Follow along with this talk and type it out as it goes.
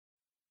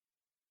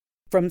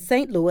from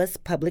St. Louis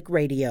Public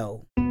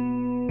Radio.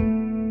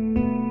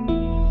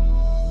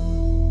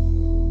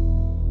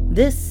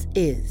 This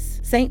is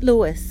St.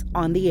 Louis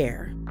on the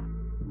Air.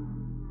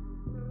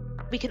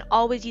 We can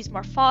always use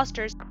more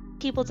fosters,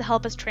 people to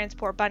help us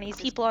transport bunnies,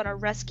 people on our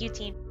rescue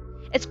team.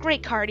 It's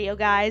great cardio,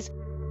 guys.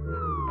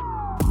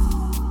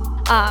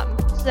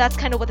 So that's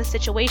kind of what the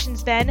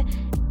situation's been.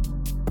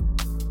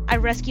 I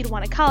rescued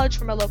one at college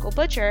from a local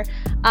butcher,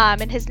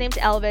 and his name's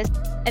Elvis.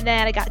 And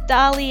then I got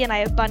Dolly, and I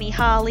have Bunny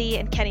Holly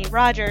and Kenny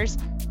Rogers.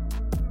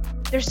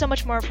 There's so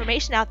much more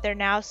information out there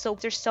now, so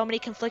there's so many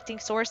conflicting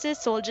sources,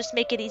 so we'll just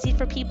make it easy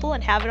for people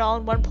and have it all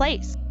in one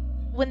place.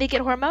 When they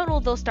get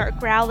hormonal, they'll start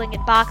growling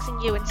and boxing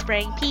you and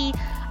spraying pee,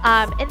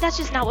 and that's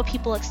just not what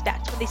people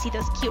expect when they see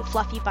those cute,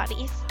 fluffy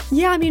bunnies.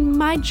 Yeah, I mean,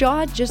 my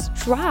jaw just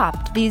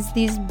dropped.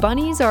 These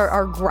bunnies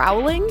are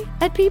growling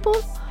at people?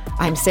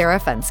 I'm Sarah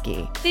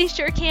Fensky. They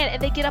sure can,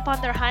 and they get up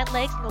on their hind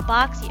legs and they'll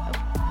box you.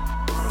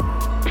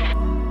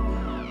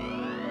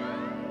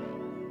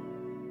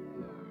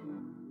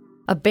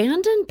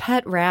 Abandoned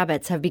pet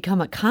rabbits have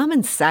become a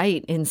common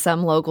sight in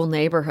some local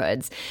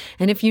neighborhoods.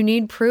 And if you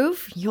need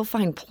proof, you'll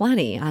find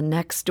plenty on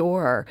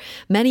Nextdoor.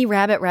 Many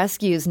rabbit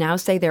rescues now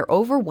say they're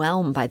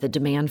overwhelmed by the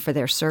demand for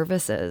their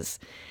services.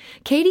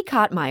 Katie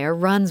Kottmeyer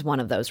runs one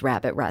of those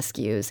rabbit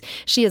rescues.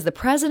 She is the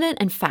president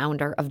and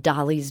founder of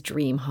Dolly's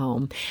Dream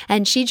Home,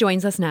 and she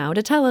joins us now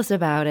to tell us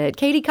about it.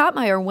 Katie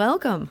Kottmeyer,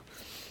 welcome.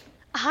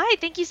 Hi,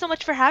 thank you so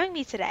much for having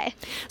me today.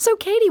 So,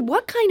 Katie,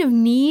 what kind of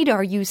need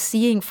are you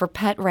seeing for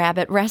pet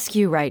rabbit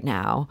rescue right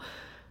now?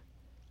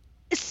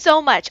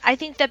 So much. I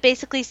think that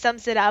basically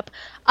sums it up.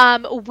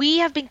 We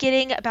have been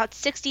getting about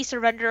 60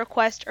 surrender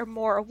requests or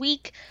more a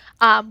week.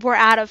 We're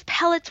out of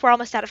pellets, we're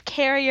almost out of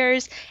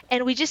carriers,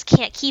 and we just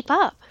can't keep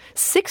up.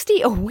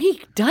 60 a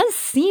week does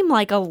seem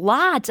like a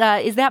lot.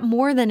 Is that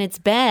more than it's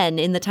been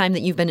in the time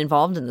that you've been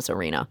involved in this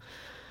arena?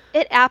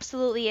 It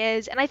absolutely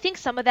is. And I think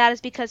some of that is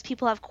because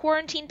people have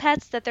quarantine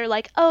pets that they're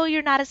like, oh,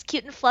 you're not as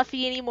cute and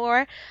fluffy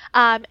anymore.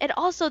 And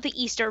also the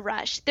Easter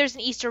rush. There's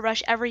an Easter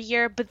rush every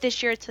year, but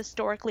this year it's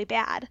historically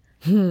bad.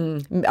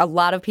 A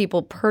lot of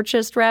people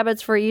purchased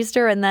rabbits for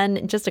Easter, and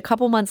then just a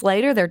couple months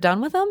later, they're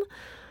done with them?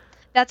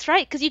 That's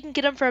right, because you can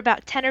get them for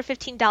about $10 or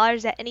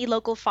 $15 at any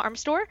local farm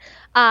store.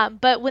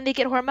 But when they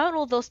get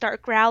hormonal, they'll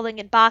start growling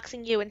and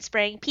boxing you and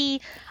spraying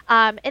pee.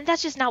 And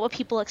that's just not what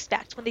people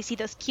expect when they see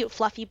those cute,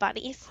 fluffy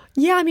bunnies.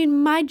 Yeah, I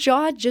mean, my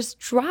jaw just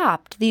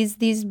dropped.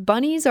 These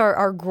bunnies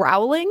are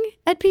growling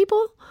at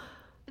people?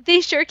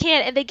 They sure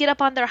can, and they get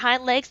up on their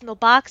hind legs and they'll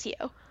box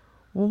you.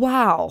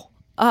 Wow.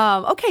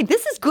 Okay,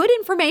 this is good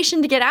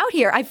information to get out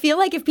here. I feel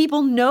like if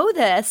people know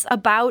this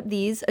about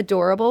these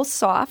adorable,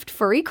 soft,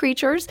 furry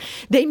creatures,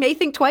 they may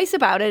think twice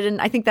about it,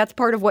 and I think that's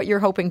part of what you're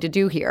hoping to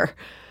do here.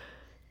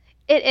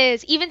 It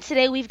is. Even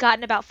today, we've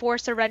gotten about 4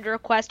 surrender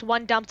requests,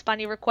 1 dumped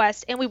bunny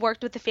request, and we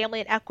worked with the family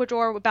in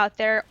Ecuador about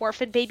their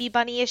orphan baby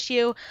bunny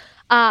issue.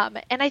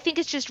 And I think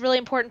it's just really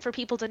important for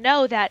people to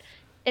know that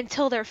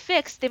until they're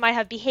fixed, they might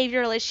have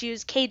behavioral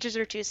issues, cages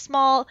are too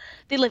small,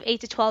 they live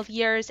 8 to 12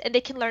 years, and they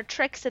can learn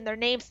tricks and their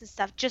names and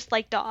stuff just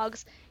like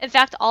dogs. In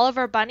fact, all of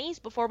our bunnies,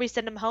 before we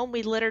send them home,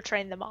 we litter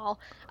train them all,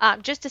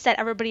 just to set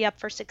everybody up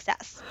for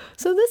success.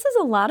 So this is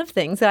a lot of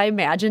things that I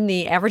imagine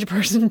the average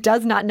person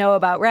does not know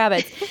about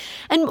rabbits.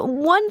 And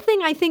one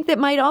thing I think that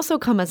might also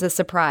come as a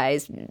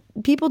surprise,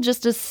 people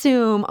just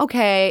assume,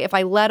 okay, if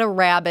I let a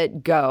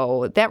rabbit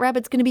go, that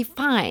rabbit's going to be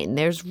fine.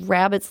 There's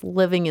rabbits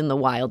living in the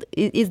wild.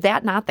 Is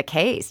that not the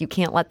case? You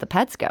can't let the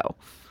pets go.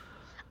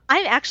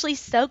 I'm actually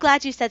so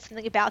glad you said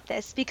something about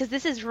this because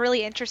this is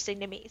really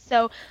interesting to me.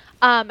 So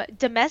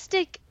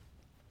domestic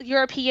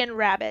European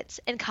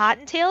rabbits and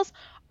cottontails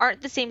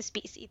aren't the same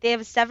species. They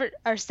have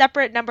a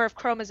separate number of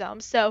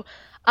chromosomes. So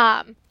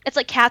it's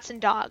like cats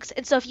and dogs.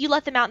 And so if you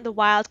let them out in the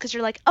wild because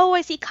you're like, oh,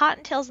 I see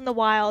cottontails in the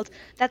wild,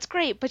 that's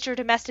great. But your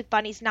domestic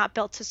bunny's not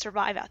built to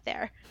survive out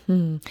there.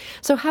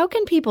 So how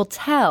can people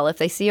tell if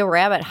they see a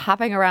rabbit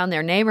hopping around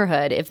their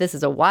neighborhood if this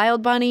is a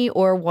wild bunny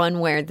or one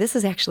where this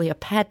is actually a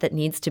pet that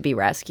needs to be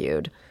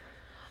rescued?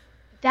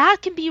 That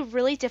can be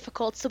really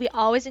difficult, so we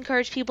always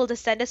encourage people to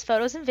send us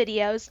photos and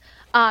videos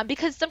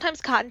because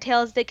sometimes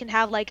cottontails, they can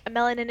have like a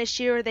melanin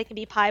issue or they can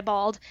be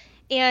piebald.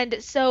 And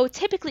so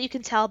typically you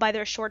can tell by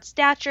their short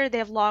stature, they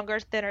have longer,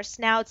 thinner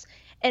snouts.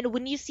 And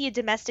when you see a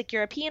domestic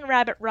European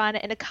rabbit run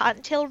and a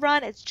cottontail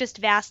run, it's just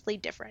vastly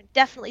different.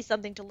 Definitely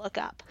something to look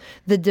up.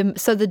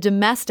 So the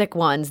domestic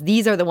ones,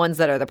 these are the ones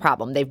that are the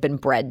problem. They've been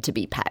bred to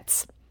be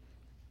pets.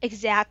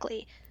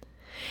 Exactly.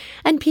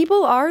 And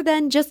people are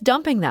then just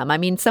dumping them. I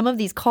mean, some of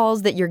these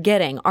calls that you're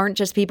getting aren't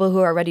just people who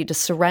are ready to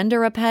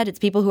surrender a pet. It's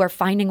people who are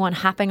finding one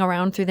hopping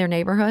around through their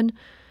neighborhood.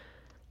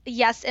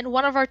 Yes, and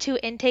one of our 2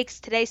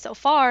 intakes today so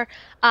far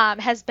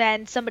has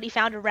been somebody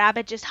found a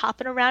rabbit just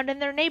hopping around in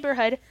their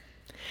neighborhood.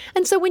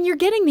 And so when you're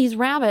getting these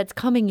rabbits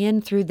coming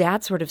in through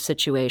that sort of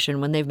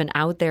situation, when they've been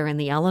out there in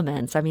the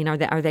elements, I mean,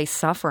 are they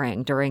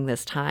suffering during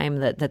this time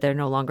that they're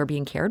no longer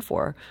being cared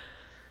for?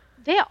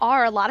 They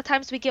are. A lot of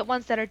times we get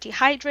ones that are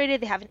dehydrated.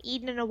 They haven't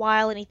eaten in a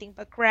while, anything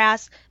but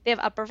grass. They have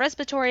upper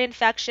respiratory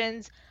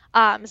infections.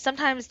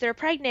 Sometimes they're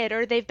pregnant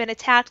or they've been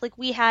attacked. Like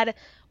we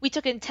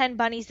took in 10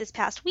 bunnies this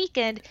past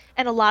weekend,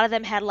 and a lot of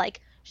them had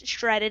like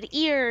shredded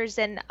ears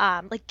and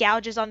like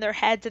gouges on their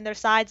heads and their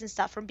sides and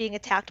stuff from being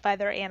attacked by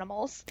their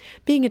animals.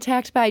 Being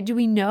attacked by, do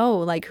we know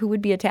like who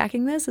would be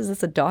attacking this? Is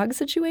this a dog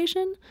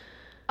situation?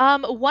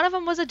 One of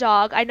them was a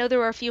dog. I know there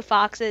were a few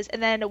foxes,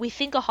 and then we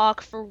think a hawk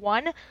for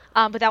one,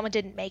 but that one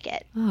didn't make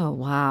it. Oh,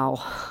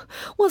 wow.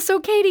 Well, so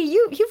Katie,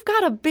 you've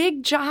got a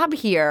big job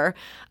here.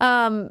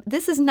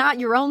 This is not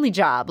your only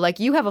job. Like,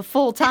 you have a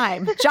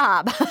full-time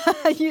job.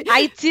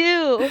 I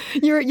do.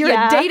 You're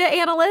a data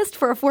analyst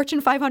for a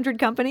Fortune 500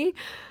 company?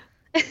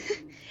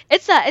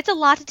 It's a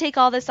lot to take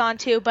all this on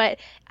too, but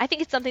I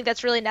think it's something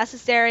that's really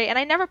necessary, and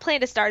I never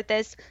planned to start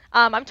this.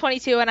 I'm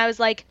 22, and I was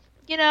like,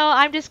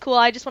 I'm just cool.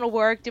 I just want to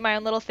work, do my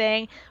own little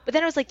thing. But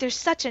then I was like, there's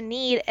such a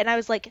need. And I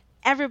was like,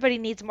 everybody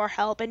needs more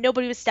help. And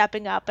nobody was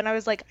stepping up. And I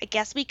was like, I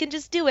guess we can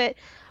just do it.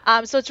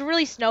 So it's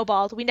really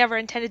snowballed. We never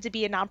intended to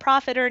be a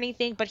nonprofit or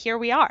anything, but here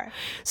we are.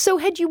 So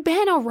had you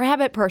been a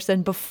rabbit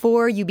person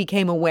before you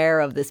became aware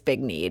of this big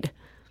need?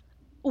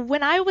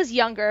 When I was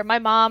younger, my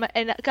mom,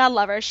 and God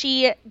love her,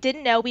 we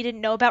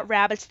didn't know about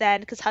rabbits then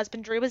because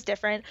husbandry was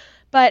different,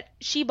 but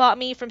she bought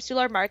me from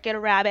Soulard Market a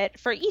rabbit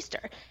for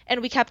Easter, and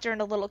we kept her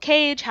in a little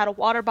cage, had a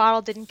water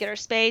bottle, didn't get her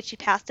spayed, she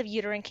passed of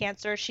uterine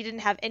cancer, she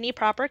didn't have any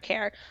proper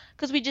care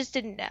because we just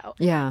didn't know.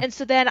 Yeah. And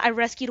so then I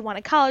rescued one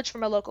in college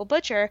from a local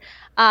butcher,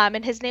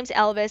 and his name's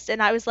Elvis,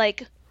 and I was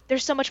like,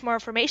 there's so much more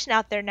information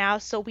out there now,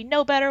 so we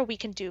know better, we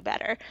can do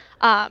better.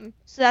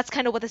 So that's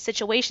kind of what the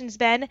situation's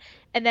been.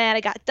 And then I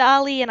got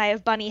Dolly, and I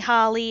have Bunny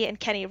Holly and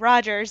Kenny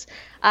Rogers,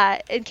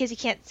 in case you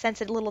can't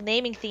sense a little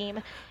naming theme.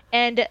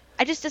 And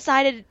I just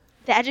decided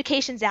the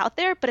education's out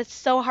there, but it's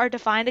so hard to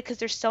find it because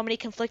there's so many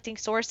conflicting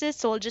sources,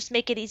 so we'll just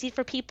make it easy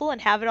for people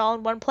and have it all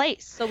in one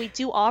place. So we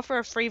do offer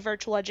a free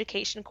virtual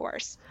education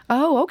course.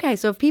 Oh, okay.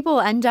 So if people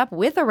end up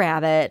with a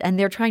rabbit and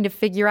they're trying to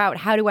figure out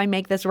how do I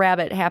make this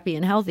rabbit happy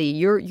and healthy,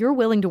 you're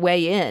willing to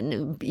weigh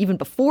in even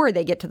before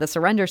they get to the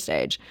surrender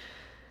stage.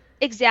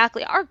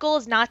 Exactly. Our goal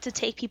is not to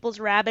take people's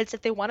rabbits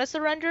if they want to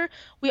surrender.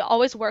 We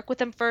always work with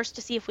them first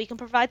to see if we can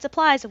provide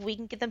supplies, if we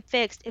can get them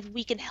fixed, if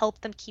we can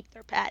help them keep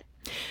their pet.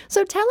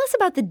 So tell us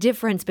about the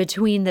difference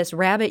between this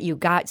rabbit you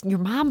got. Your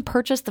mom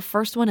purchased the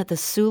first one at the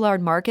Soulard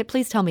Market.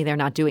 Please tell me they're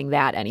not doing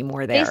that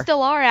anymore there. They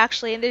still are,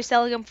 actually, and they're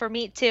selling them for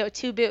meat, too.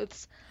 2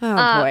 booths.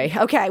 Oh, boy.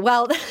 Okay,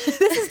 well,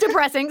 this is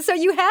depressing. So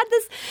you had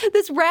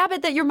this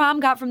rabbit that your mom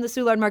got from the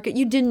Soulard Market.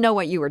 You didn't know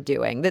what you were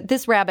doing. That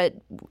this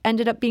rabbit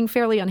ended up being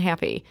fairly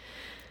unhappy.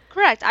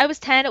 Correct. I was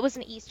 10. It was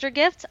an Easter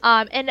gift.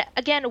 And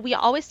again, we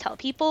always tell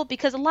people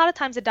because a lot of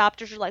times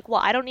adopters are like,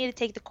 well, I don't need to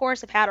take the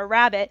course. I've had a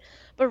rabbit.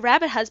 But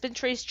rabbit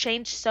husbandry's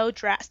changed so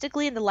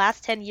drastically in the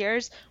last 10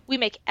 years. We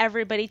make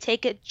everybody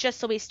take it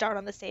just so we start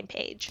on the same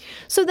page.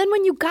 So then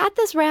when you got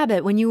this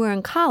rabbit when you were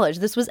in college,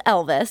 this was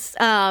Elvis,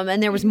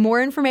 and there was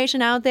more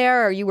information out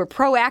there, or you were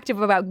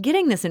proactive about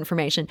getting this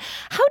information.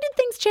 How did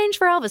things change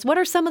for Elvis? What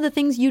are some of the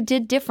things you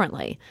did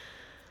differently?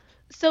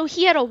 So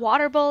he had a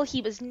water bowl.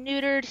 He was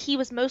neutered. He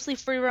was mostly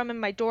free roam in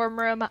my dorm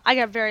room. I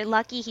got very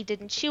lucky. He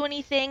didn't chew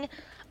anything.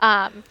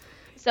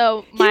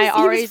 So my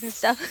RAs and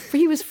stuff.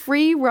 He was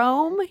free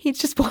roam? He's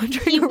just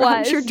wandering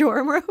around your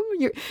dorm room?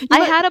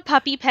 I had a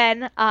puppy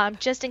pen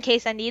just in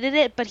case I needed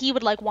it, but he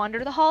would like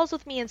wander the halls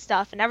with me and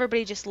stuff, and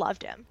everybody just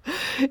loved him.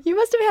 You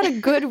must have had a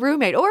good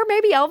roommate. Or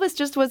maybe Elvis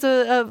just was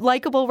a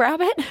likable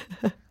rabbit.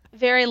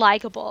 Very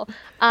likable.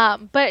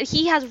 But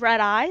he has red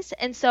eyes,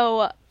 and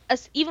so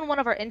even one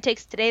of our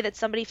intakes today that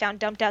somebody found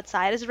dumped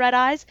outside is red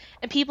eyes,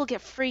 and people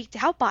get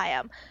freaked out by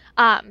him.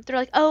 They're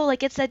like, oh,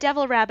 like it's a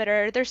devil rabbit,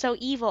 or they're so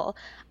evil.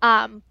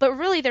 But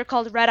really they're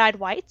called red-eyed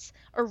whites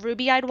or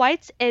ruby-eyed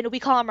whites, and we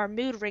call them our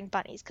mood ring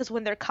bunnies because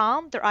when they're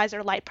calm, their eyes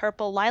are light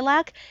purple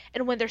lilac,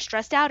 and when they're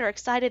stressed out or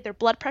excited, their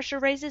blood pressure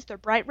raises, they're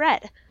bright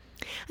red.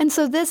 And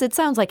so it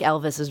sounds like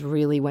Elvis is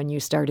really when you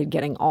started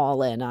getting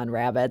all in on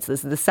rabbits.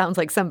 This sounds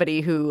like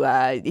somebody who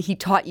he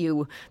taught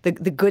you the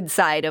good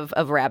side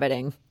of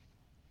rabbiting.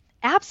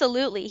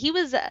 Absolutely. He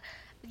was,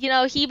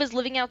 he was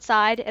living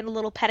outside in a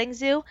little petting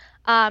zoo.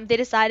 They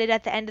decided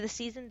at the end of the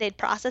season they'd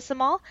process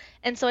them all.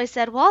 And so I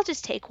said, well, I'll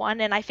just take one.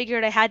 And I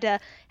figured I had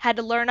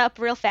to learn up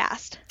real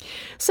fast.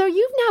 So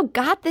you've now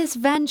got this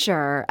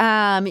venture.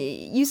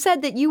 You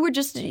said that you were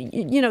just,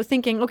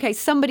 thinking, okay,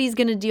 somebody's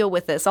going to deal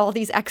with this, all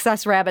these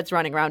excess rabbits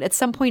running around. At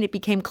some point it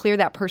became clear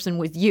that person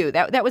was you.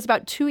 That was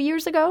about 2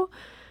 years ago?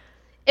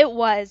 It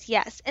was,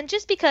 yes. And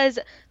just because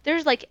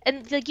there's like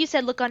you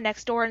said, look on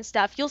Nextdoor and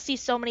stuff, you'll see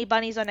so many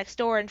bunnies on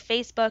Nextdoor and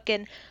Facebook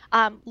and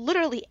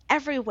literally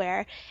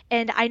everywhere.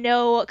 And I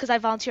know because I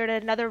volunteered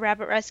at another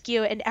rabbit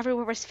rescue and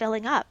everywhere was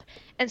filling up.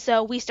 And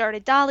so we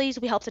started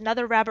Dolly's. We helped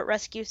another rabbit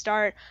rescue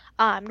start.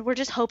 We're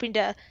just hoping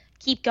to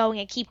keep going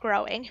and keep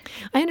growing.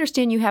 I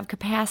understand you have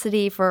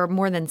capacity for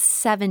more than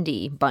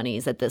 70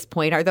 bunnies at this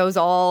point. Are those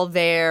all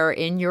there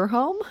in your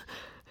home?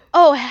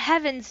 Oh,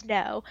 heavens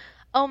no.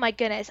 Oh my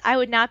goodness, I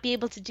would not be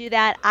able to do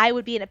that. I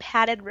would be in a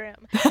padded room.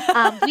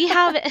 We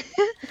have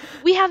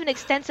we have an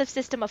extensive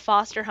system of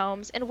foster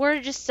homes, and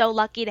we're just so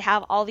lucky to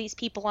have all these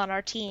people on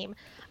our team.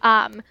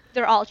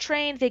 They're all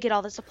trained, they get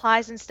all the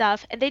supplies and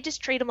stuff, and they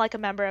just treat them like a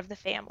member of the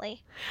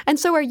family. And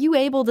so are you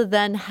able to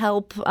then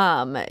help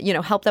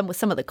them with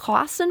some of the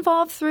costs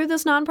involved through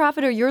this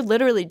nonprofit, or you're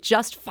literally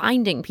just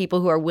finding people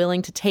who are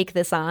willing to take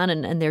this on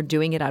and they're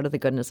doing it out of the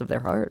goodness of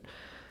their heart?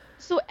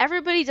 So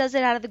everybody does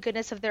it out of the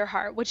goodness of their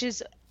heart, which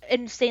is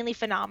insanely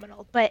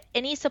phenomenal. But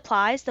any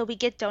supplies that we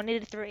get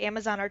donated through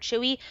Amazon or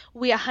Chewy,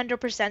 we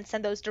 100%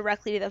 send those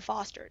directly to the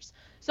fosters.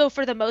 So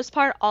for the most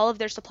part, all of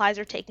their supplies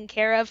are taken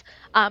care of.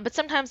 But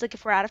sometimes, like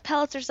if we're out of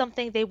pellets or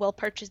something, they will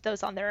purchase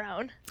those on their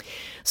own.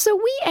 So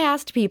we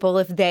asked people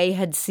if they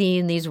had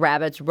seen these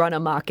rabbits run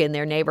amok in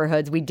their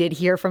neighborhoods. We did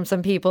hear from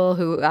some people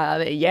who,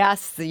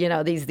 yes,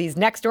 these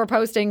next door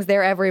postings,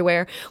 they're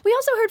everywhere. We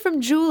also heard from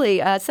Julie,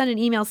 sent an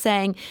email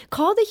saying,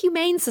 call the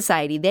Humane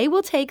Society. They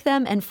will take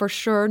them and for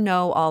sure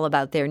know all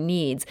about their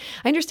needs.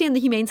 I understand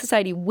the Humane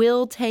Society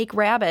will take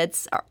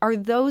rabbits. Are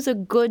those a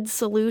good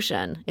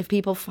solution if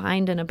people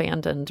find an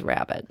abandoned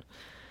rabbit?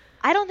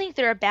 I don't think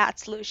they're a bad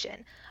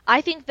solution.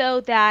 I think,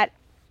 though, that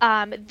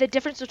the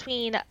difference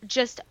between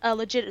just a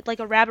legit, like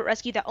a rabbit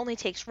rescue that only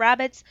takes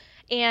rabbits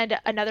and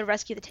another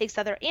rescue that takes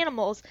other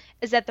animals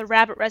is that the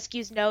rabbit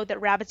rescues know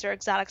that rabbits are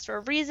exotics for a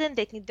reason.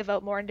 They can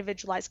devote more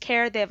individualized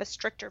care. They have a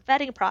stricter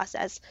vetting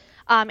process.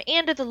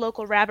 And at the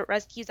local rabbit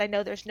rescues, I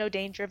know there's no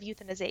danger of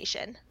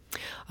euthanization.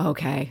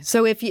 Okay.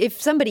 So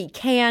if somebody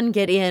can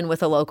get in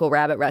with a local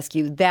rabbit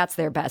rescue, that's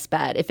their best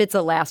bet. If it's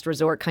a last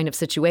resort kind of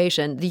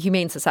situation, the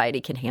Humane Society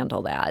can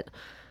handle that.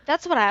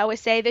 That's what I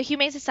always say. The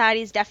Humane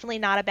Society is definitely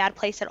not a bad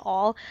place at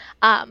all.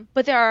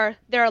 But there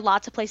are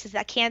lots of places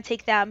that can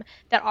take them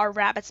that are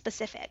rabbit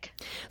specific.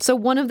 So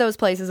one of those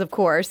places, of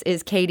course,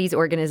 is Katie's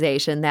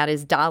organization. That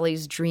is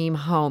Dolly's Dream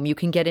Home. You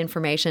can get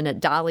information at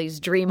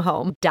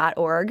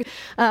dollysdreamhome.org.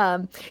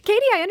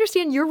 Katie, I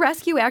understand your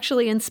rescue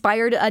actually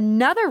inspired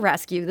another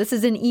rescue. This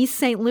is in East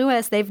St.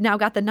 Louis. They've now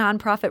got the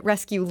nonprofit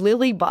rescue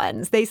Lily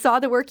Buns. They saw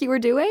the work you were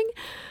doing?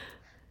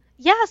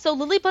 Yeah, so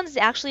Lily Buns is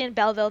actually in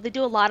Belleville. They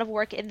do a lot of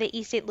work in the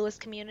East St. Louis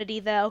community,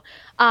 though,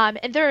 and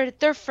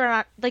they're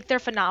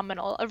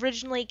phenomenal.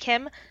 Originally,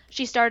 Kim,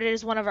 she started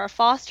as one of our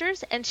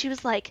fosters, and she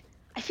was like,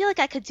 I feel like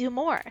I could do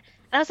more. And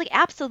I was like,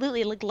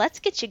 absolutely, like let's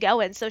get you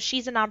going. So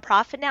she's a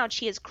nonprofit now, and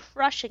she is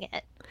crushing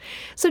it.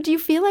 So do you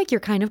feel like you're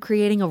kind of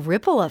creating a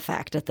ripple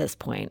effect at this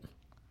point?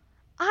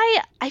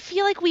 I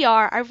feel like we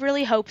are. I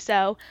really hope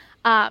so.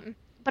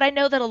 But I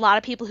know that a lot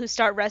of people who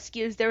start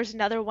rescues, there was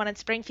another one in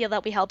Springfield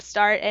that we helped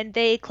start, and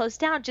they closed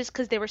down just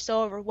because they were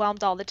so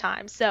overwhelmed all the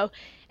time. So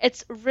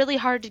it's really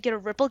hard to get a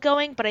ripple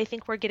going, but I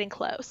think we're getting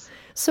close.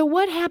 So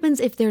what happens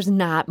if there's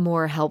not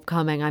more help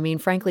coming? I mean,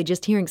 frankly,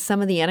 just hearing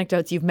some of the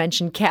anecdotes you've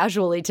mentioned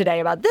casually today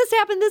about this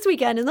happened this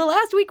weekend, and the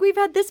last week we've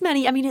had this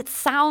many. I mean, it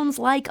sounds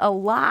like a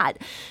lot.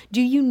 Do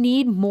you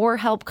need more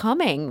help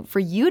coming for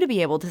you to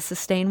be able to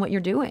sustain what you're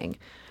doing?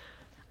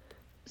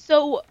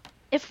 So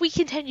if we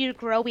continue to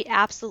grow, we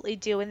absolutely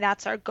do, and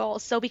that's our goal.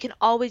 So we can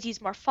always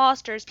use more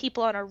fosters,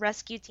 people on our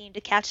rescue team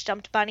to catch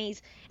dumped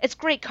bunnies. It's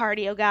great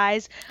cardio,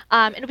 guys.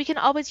 And we can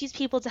always use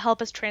people to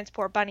help us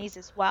transport bunnies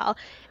as well.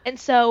 And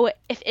so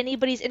if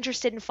anybody's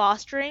interested in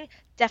fostering,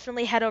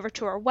 definitely head over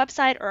to our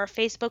website or our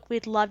Facebook.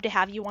 We'd love to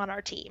have you on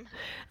our team.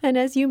 And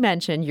as you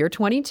mentioned, you're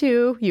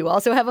 22. You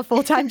also have a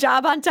full-time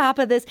job on top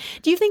of this.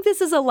 Do you think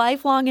this is a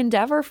lifelong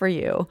endeavor for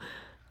you?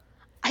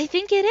 I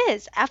think it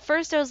is. At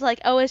first I was like,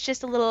 oh, it's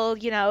just a little,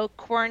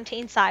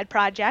 quarantine side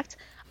project.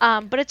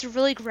 But it's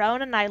really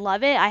grown and I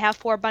love it. I have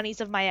 4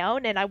 bunnies of my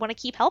own and I want to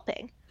keep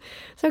helping.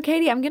 So,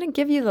 Katie, I'm going to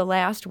give you the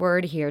last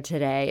word here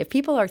today. If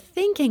people are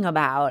thinking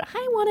about,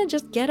 I want to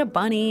just get a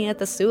bunny at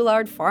the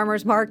Soulard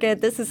Farmers Market,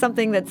 this is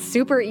something that's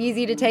super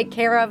easy to take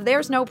care of,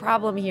 there's no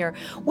problem here.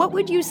 What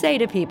would you say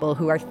to people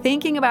who are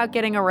thinking about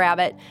getting a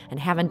rabbit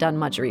and haven't done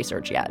much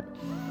research yet?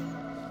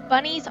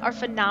 Bunnies are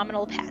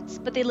phenomenal pets,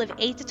 but they live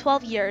 8 to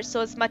 12 years,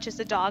 so as much as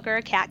a dog or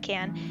a cat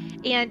can.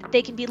 And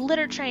they can be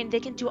litter trained, they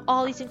can do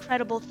all these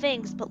incredible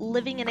things, but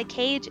living in a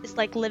cage is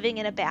like living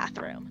in a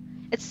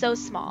bathroom. It's so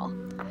small.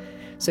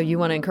 So you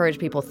want to encourage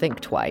people to think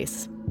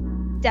twice?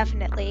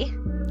 Definitely.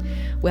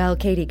 Well,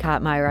 Katie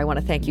Kottmeyer, I want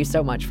to thank you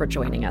so much for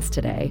joining us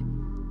today.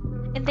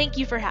 And thank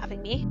you for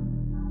having me.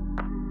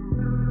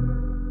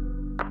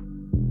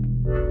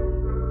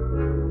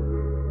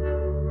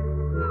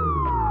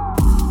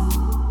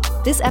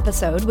 This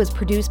episode was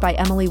produced by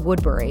Emily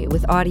Woodbury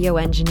with audio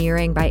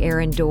engineering by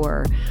Aaron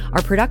Dorr.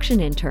 Our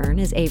production intern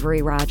is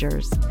Avery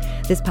Rogers.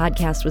 This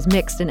podcast was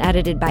mixed and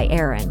edited by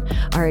Aaron.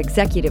 Our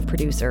executive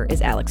producer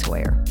is Alex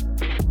Hoyer.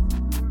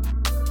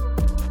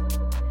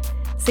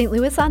 St.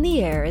 Louis on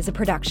the Air is a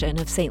production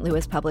of St.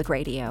 Louis Public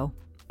Radio.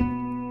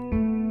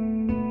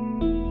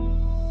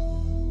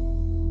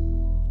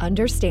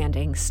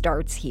 Understanding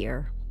starts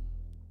here.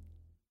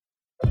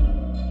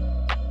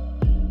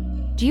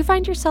 Do you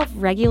find yourself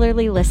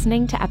regularly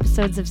listening to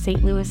episodes of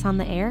St. Louis on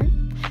the Air?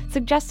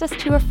 Suggest us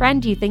to a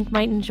friend you think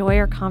might enjoy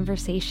our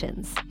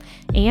conversations.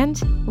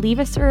 And leave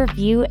us a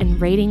review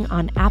and rating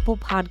on Apple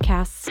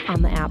Podcasts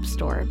on the App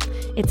Store.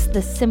 It's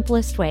the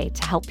simplest way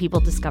to help people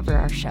discover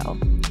our show.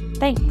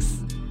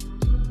 Thanks.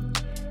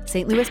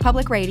 St. Louis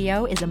Public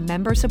Radio is a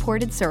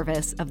member-supported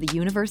service of the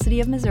University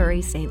of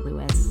Missouri, St.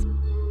 Louis.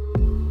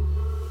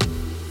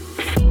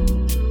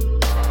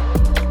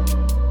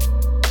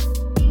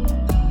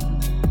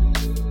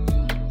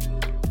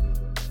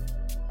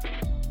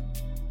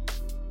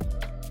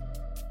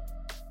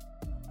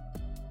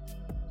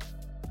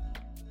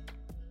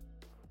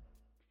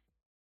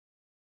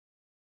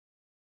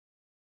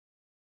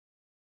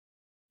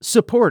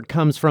 Support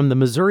comes from the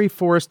Missouri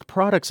Forest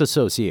Products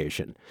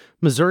Association.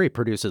 Missouri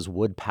produces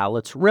wood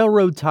pallets,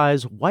 railroad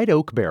ties, white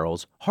oak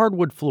barrels,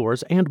 hardwood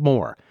floors, and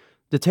more.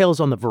 Details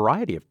on the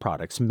variety of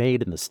products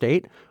made in the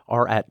state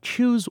are at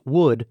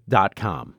choosewood.com.